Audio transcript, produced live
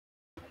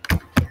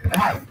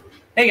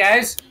Hey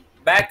guys,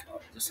 back,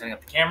 just setting up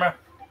the camera,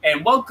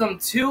 and welcome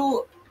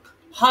to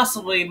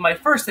possibly my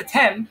first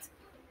attempt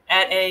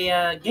at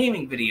a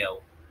gaming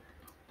video.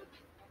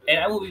 And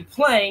I will be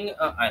playing,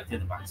 I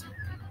did the box.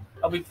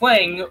 I'll be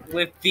playing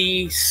with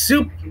the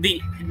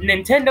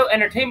Nintendo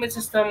Entertainment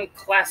System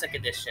Classic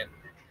Edition.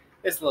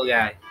 This little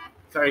guy.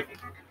 Sorry.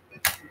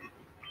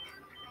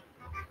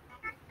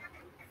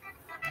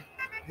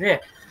 Yeah.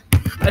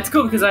 That's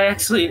cool because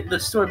the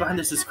story behind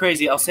this is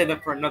crazy. I'll save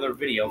that for another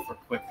video for a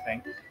quick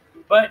thing.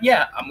 But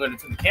yeah, I'm going to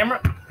turn the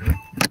camera.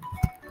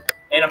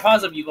 And I'm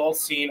positive you've all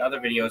seen other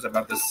videos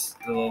about this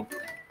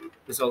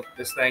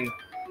thing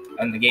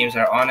and the games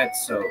that are on it.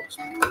 So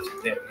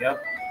there we go.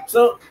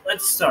 So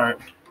let's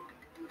start.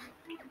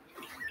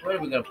 What are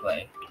we going to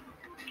play?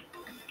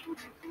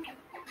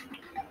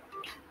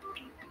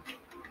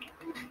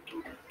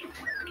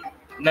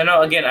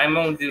 No, again, I'm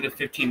only due to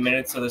 15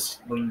 minutes, so this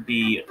will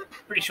be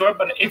pretty short.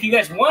 But if you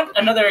guys want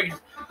another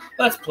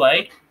Let's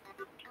Play,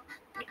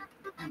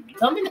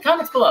 tell me in the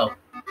comments below.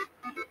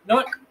 You know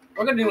what?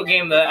 We're going to do a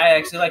game that I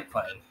actually like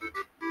playing.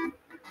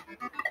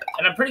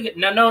 And I'm pretty good.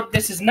 No,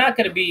 this is not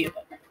going to be...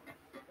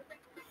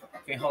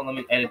 Okay, hold on.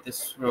 Let me edit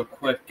this real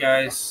quick,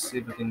 guys. See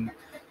if I can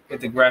get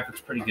the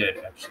graphics pretty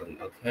good, actually.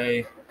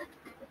 Okay.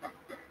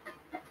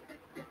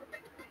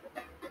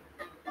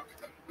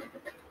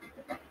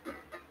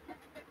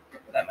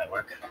 That might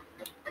work.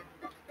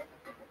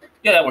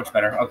 Yeah, that works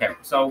better. Okay,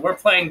 so we're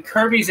playing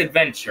Kirby's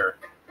Adventure.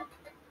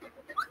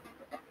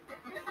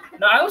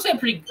 No, I would say I'm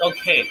pretty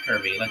okay at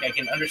Kirby. Like, I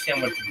can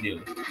understand what to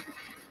do.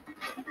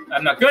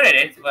 I'm not good at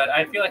it, but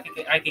I feel like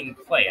I can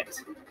play it.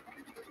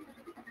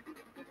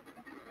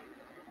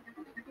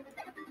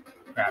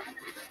 Crap.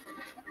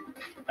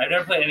 I've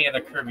never played any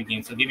other Kirby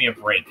game, so give me a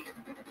break.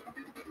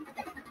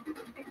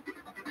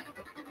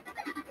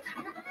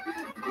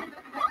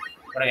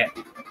 What I get?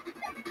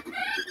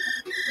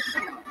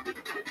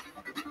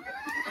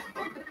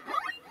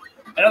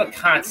 I know the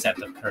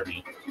concept of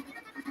Kirby.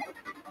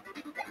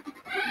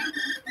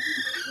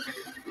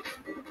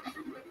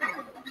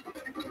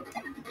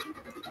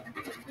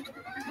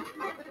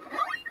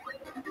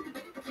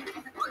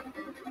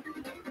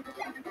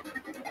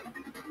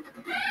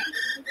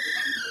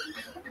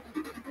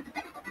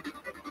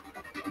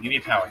 Give me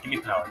power. Give me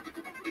power.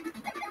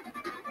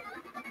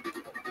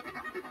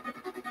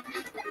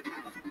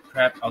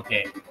 Crap.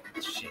 Okay.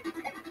 Shit.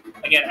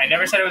 Again, I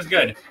never said it was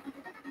good.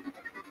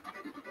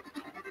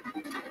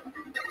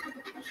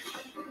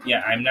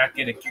 Yeah, I'm not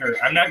good at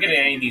I'm not good at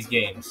any of these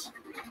games.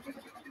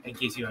 In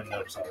case you haven't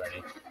noticed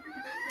already.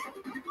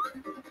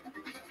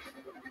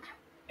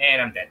 And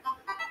I'm dead.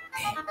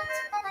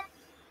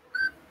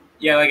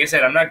 Yeah, like I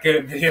said, I'm not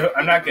good at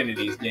I'm not good at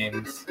these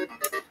games.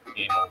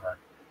 Game over.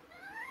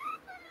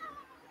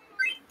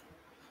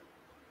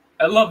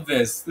 I love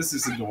this. This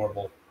is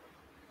adorable.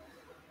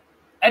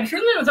 And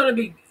truly, I thought it'd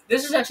be.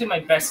 This is actually my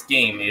best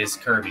game. Is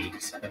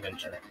Kirby's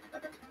Adventure.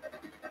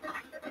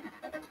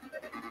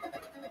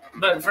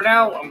 But for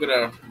now, I'm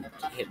gonna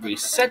hit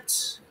reset.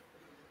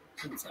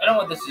 Since I don't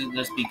want this to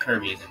just be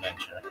Kirby's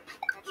Adventure.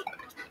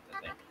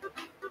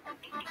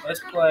 Let's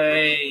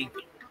play.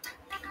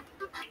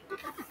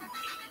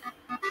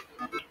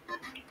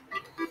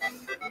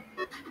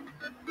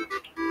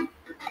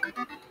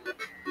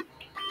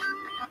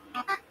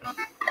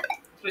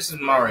 This is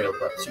Mario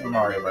Bros. Super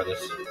Mario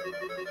Brothers.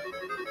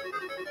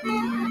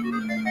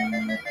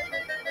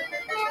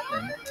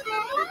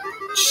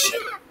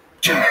 Shit.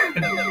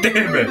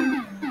 Damn it.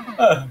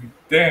 Oh,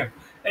 damn.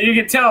 And you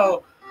can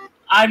tell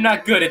I'm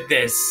not good at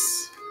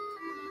this.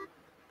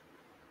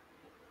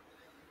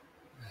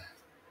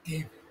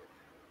 Damn.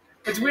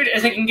 It's weird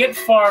as I can get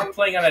far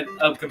playing on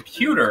a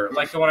computer,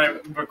 like the one I'm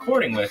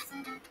recording with.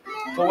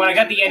 But when I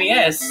got the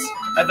NES,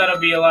 I thought it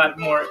would be a lot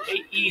more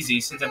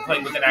easy since I'm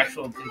playing with an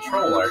actual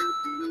controller.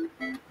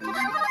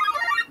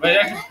 But it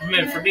actually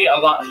meant for me a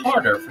lot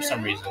harder for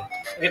some reason.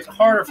 It's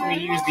harder for me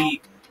to use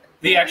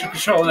the actual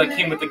controller that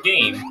came with the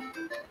game.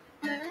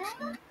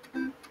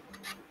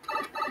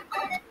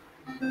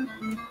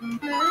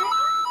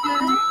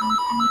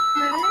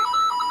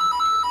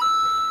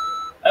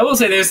 I will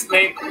say this,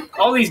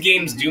 all these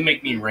games do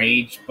make me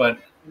rage, but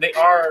they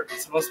are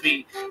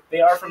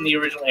from the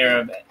original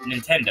era of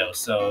Nintendo,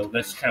 so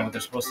that's kind of what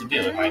they're supposed to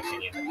do, in my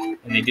opinion.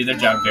 And they do their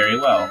job very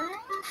well.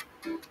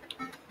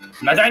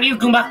 Not on you,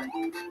 Goomba!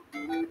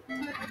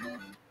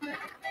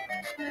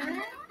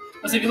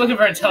 Also, if you're looking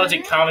for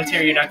intelligent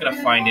commentary, you're not going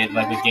to find it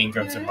like with Game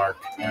Grumps or Mark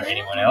or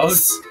anyone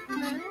else.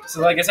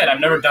 So like I said, I've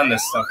never done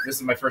this stuff. This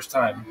is my first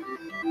time.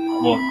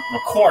 Well,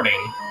 recording.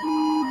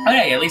 Oh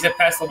yeah, at least I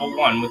passed level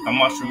 1 with the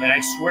mushroom, and I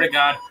swear to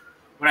God,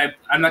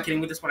 I'm not kidding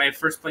with this, when I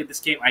first played this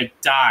game, I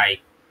die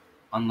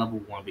on level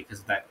 1 because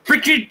of that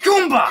freaking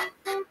Goomba!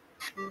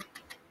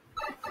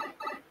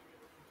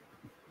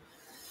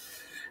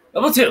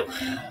 Level 2.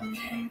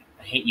 Okay.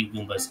 I hate you,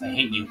 Goombas. I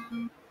hate you.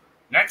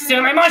 Not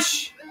stealing my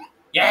mush!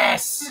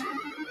 Yes!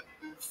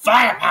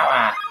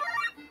 Firepower!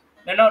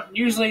 No,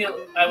 usually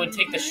I would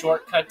take the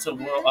shortcut to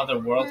other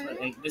worlds,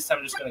 and this time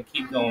I'm just gonna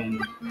keep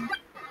going.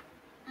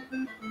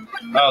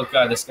 Oh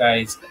god, this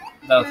guy's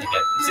That'll take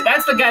it. See,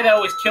 that's the guy that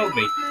always killed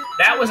me.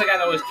 That was the guy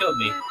that always killed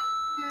me.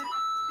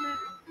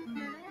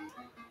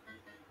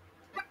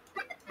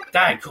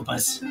 Die,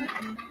 Koopas.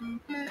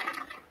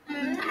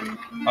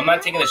 I'm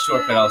not taking the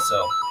shortcut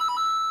also,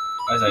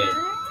 as I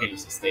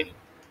previously stated.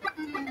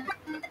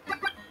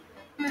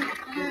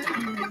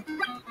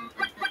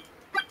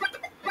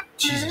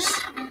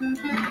 Jesus.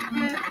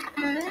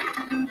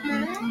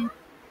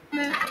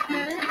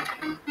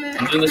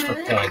 I'm doing this for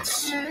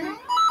points.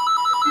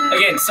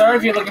 Again, sorry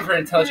if you're looking for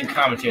intelligent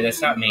commentary,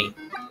 that's not me.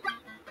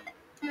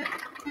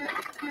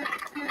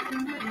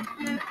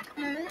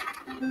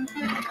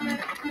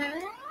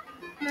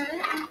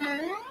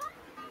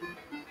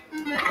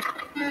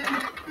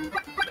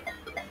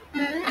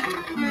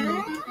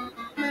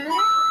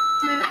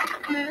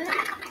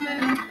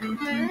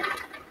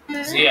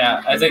 So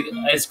yeah,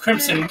 as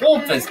Crimson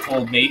Wolf has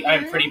told me,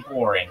 I'm pretty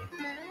boring.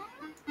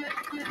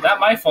 Not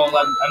my fault,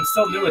 I'm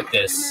still new at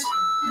this.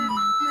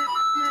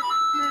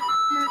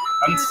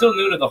 I'm still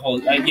new to the whole...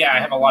 yeah, I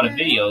have a lot of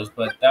videos,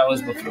 but that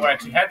was before I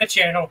actually had the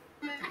channel.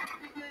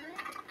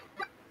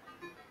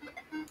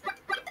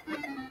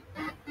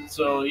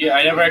 So yeah,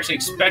 I never actually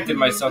expected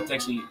myself to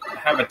actually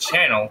have a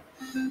channel.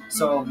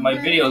 So my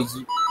videos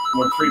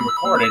were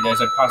pre-recorded,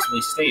 as I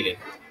possibly stated.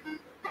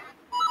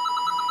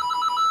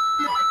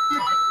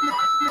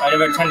 I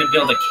never intended to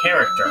build a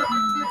character.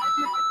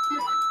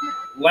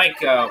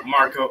 Like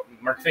Mark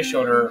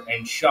Fischoder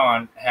and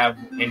Sean have,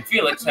 and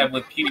Felix have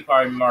with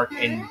PewDiePie, Mark,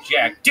 and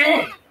Jack.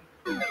 Damn!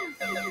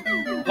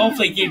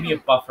 Hopefully give me a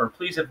buffer.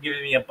 Please have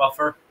given me a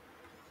buffer.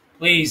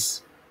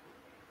 Please.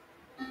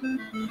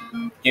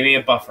 Give me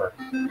a buffer.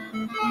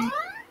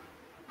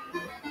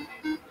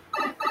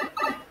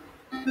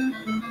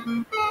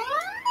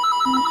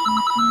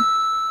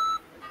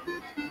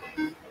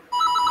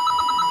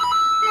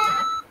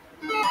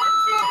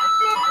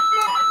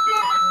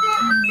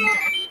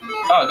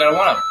 Oh, I got a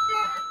 1-up.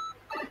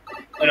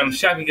 And I'm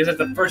shocked because that's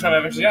the first time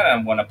I've actually got a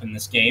 1-up in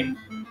this game.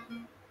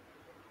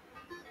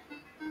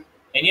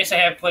 And yes, I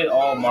have played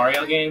all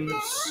Mario games.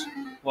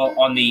 Well,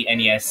 on the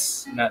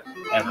NES, not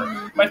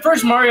ever. My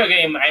first Mario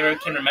game I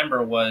can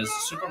remember was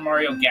Super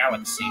Mario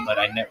Galaxy, but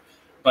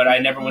I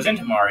never was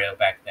into Mario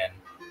back then.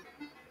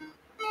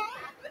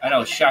 I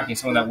know, it's shocking,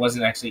 someone that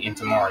wasn't actually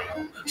into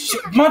Mario.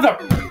 Mother!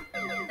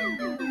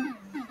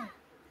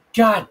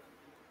 God!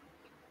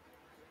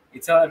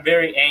 I'm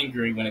very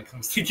angry when it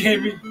comes to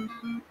gaming.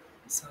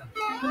 Son.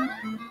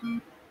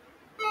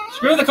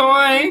 Screw the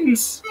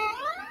coins!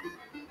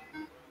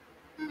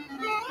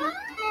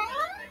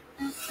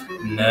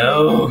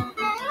 No.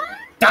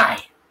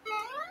 Die!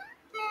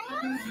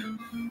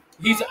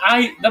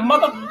 The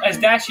mother, as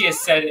Dashi has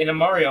said in a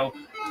Mario,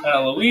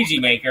 Luigi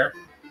Maker,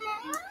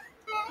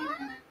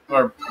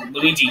 or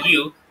Luigi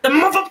U, the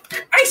mother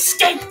ice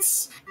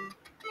skates!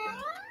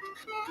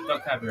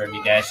 Don't copyright me,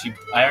 Dashi.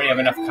 I already have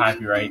enough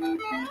copyright.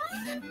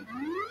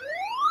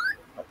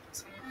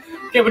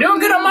 Okay, we're doing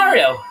good on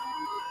Mario.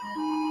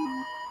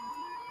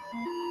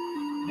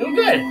 Doing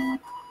good.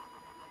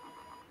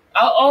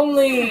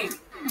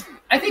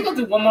 I think I'll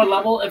do one more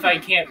level. If I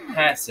can't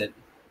pass it,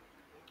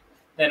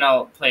 then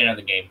I'll play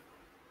another game.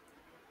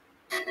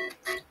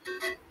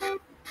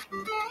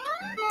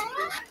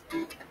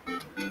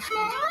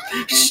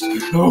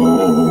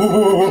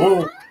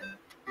 No!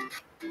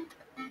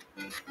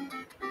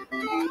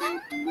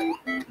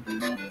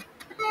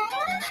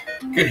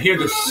 Could hear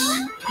this.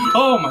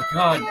 Oh my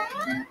god.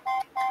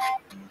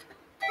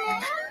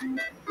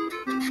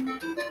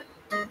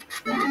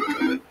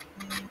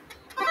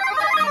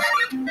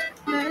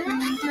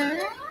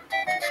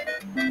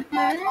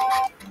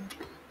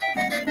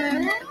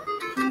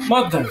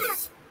 Mother.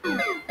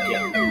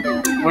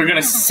 Yeah. We're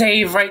gonna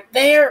save right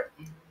there.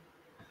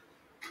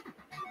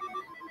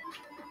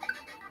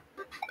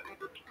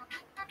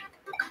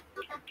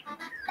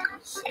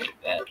 Save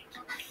that.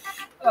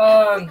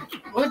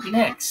 What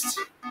next?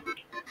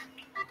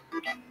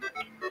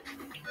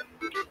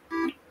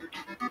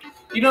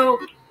 You know,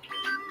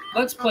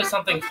 let's play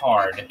something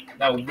hard.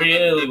 That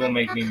really will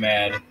make me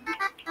mad.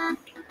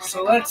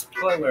 So let's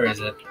play, where is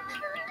it?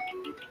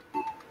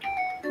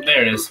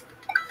 There it is.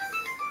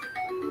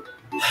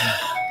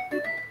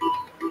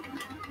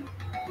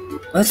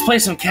 Let's play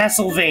some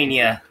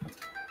Castlevania.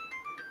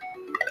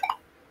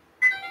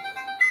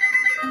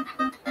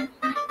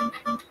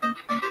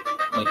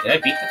 Wait, did I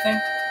beat the thing?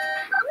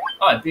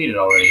 Oh, I beat it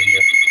already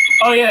here.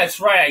 Oh yeah, that's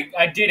right.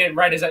 I did it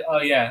right as I...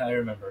 Oh yeah, I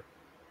remember.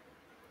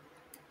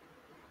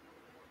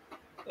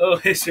 Oh,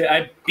 history.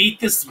 I beat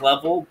this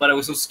level, but I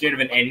was so scared of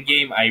an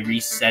endgame, I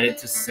reset it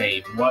to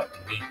save. What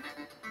me?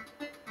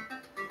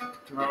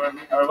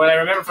 Or what I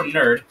remember from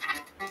Nerd.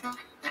 What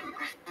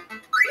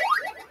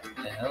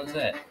the hell is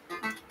that?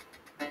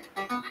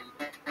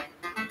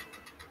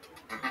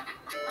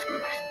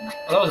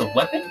 Oh, that was a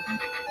weapon?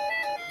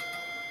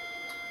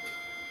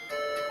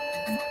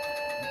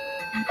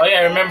 Oh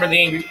yeah, I remember the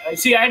angry...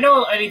 See, I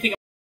know anything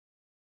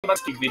about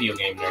the video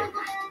game Nerd.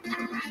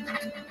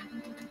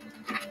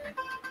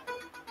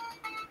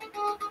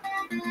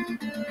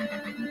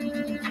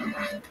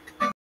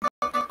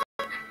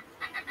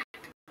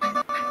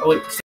 Oh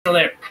wait, still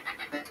there.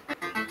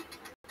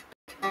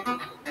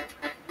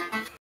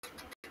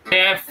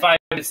 Okay, I have 5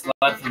 minutes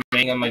left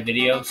remaining on my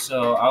video,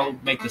 so I'll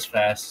make this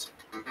fast.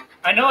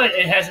 I know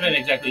it hasn't been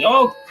exactly.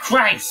 Oh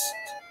Christ!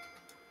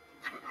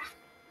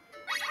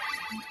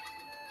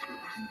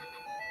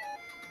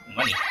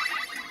 Money.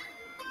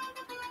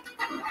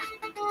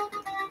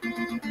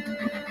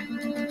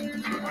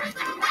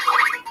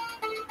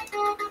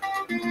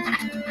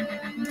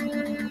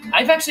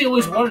 I've actually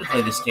always wanted to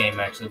play this game,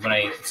 actually, when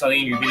I saw the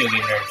Angry Video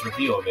Game Nerd's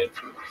review of it.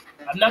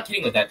 I'm not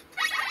kidding with that.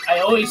 I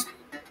know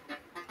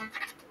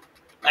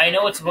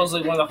it's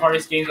supposedly one of the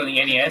hardest games on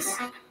the NES,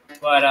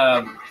 but,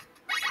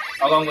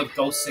 along with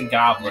Ghosts and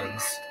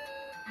Goblins.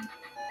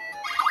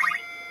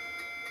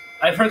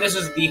 I've heard this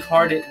is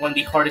one of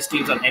the hardest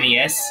games on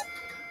NES,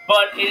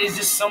 but it is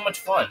just so much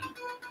fun.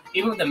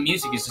 Even the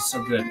music is just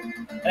so good.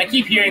 And I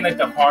keep hearing like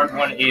the hard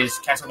one is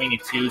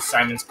Castlevania 2,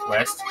 Simon's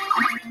Quest.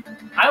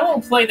 I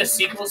won't play the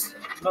sequels,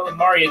 but with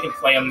Mario can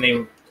play them.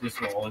 They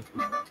just will always.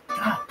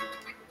 God.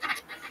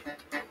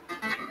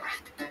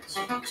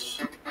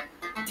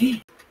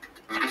 Damn.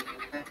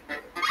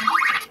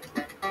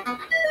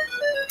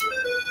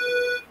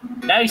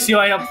 Now you see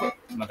why I don't put.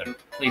 Mother,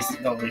 please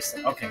don't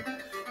reset. Okay.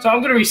 So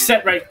I'm gonna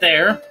reset right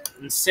there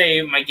and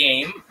save my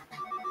game.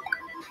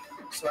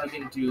 So I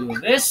can do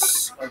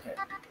this. Okay.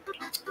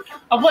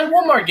 I'll play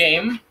one more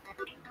game.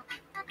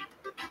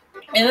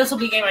 And this will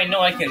be a game I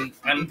know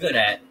I'm good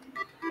at.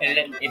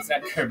 And it's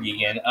not Kirby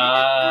again.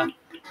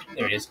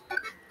 There it is.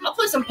 I'll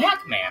play some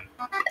Pac-Man.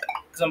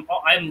 Because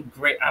I'm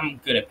great. I'm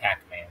good at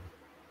Pac-Man.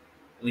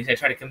 At least I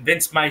try to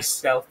convince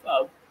myself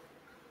of.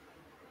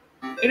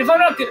 And if I'm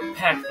not good at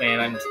Pac-Man,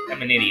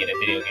 I'm an idiot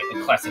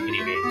at classic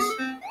video games.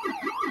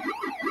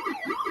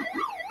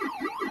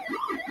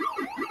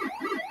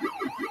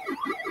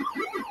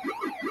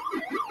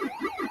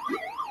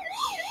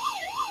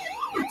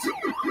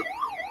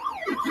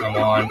 Come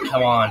on,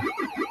 come on.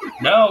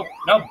 No,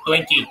 no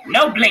Blinky.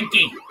 No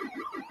Blinky!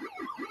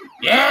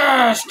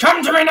 Yes!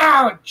 Come to me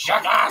now,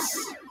 jackass!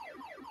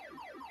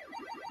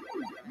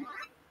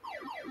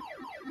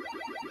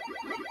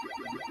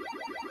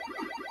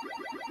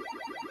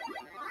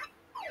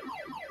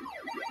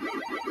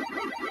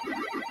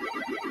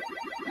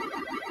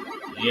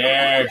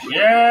 Yes,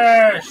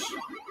 yes!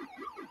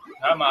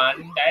 Come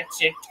on,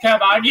 that's it.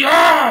 Come on,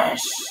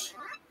 yes!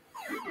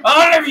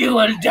 All of you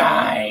will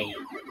die!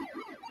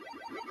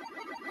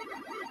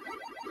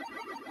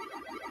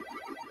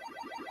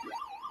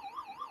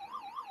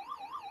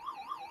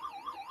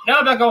 No,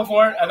 I'm not going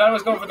for it. I thought I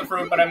was going for the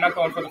fruit, but I'm not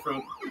going for the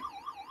fruit.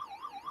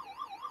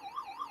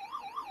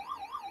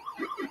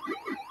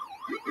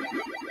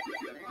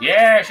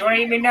 Yes, you want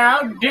to eat me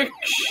now, dick?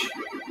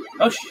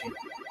 Oh, shit.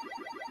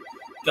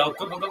 Go,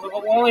 go, go, go, go,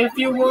 go. Only a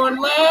few more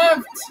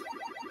left.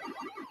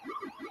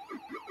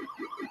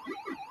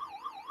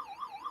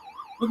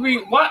 Look at me.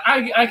 What?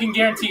 I can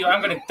guarantee you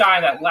I'm going to die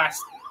that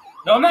last.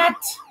 No, I'm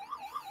not.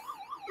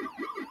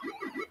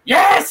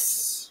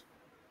 Yes!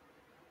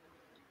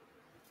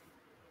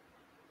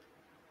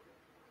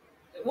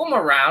 One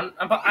more round.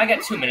 I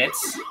got 2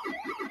 minutes.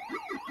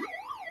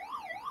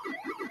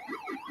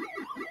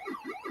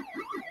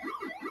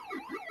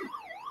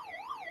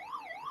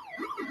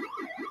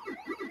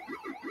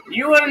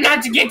 You will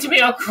not get to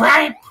me, oh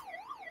crap!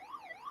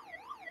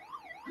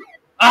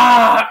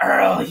 Ah,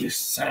 Earl, you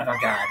son of a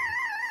gun.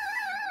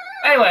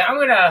 Anyway, I'm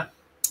gonna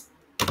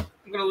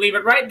leave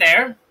it right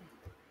there. I'm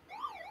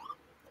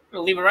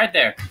gonna leave it right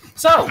there.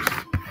 So,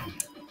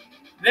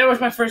 there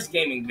was my first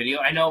gaming video.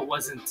 I know it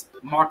wasn't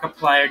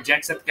Markiplier,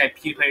 Jacksepticeye,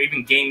 PewDiePie, or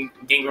even Game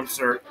Grumps,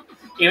 or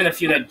even the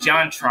few that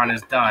JonTron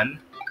has done.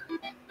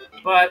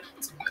 But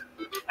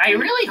I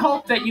really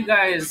hope that you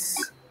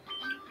guys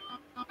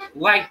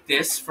like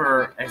this,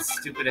 for as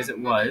stupid as it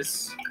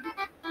was.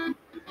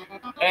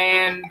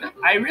 And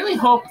I really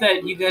hope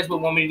that you guys will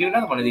want me to do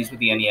another one of these with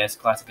the NES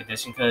Classic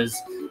Edition,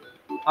 because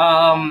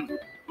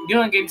the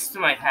only game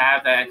system I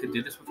have that I could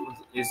do this with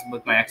is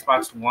with my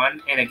Xbox One,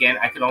 and again,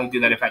 I could only do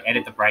that if I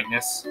edit the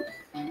brightness,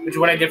 which is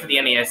what I did for the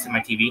NES in my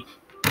TV.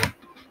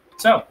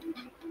 So,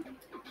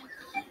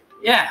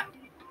 yeah.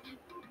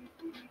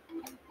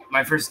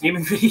 My first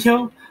gaming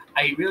video,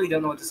 I really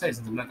don't know what to say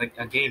since I'm not like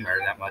a gamer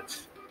that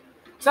much.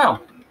 So,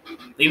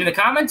 leave in the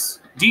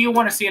comments, do you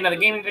want to see another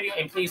gaming video?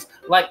 And please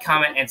like,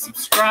 comment, and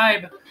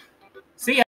subscribe. See ya!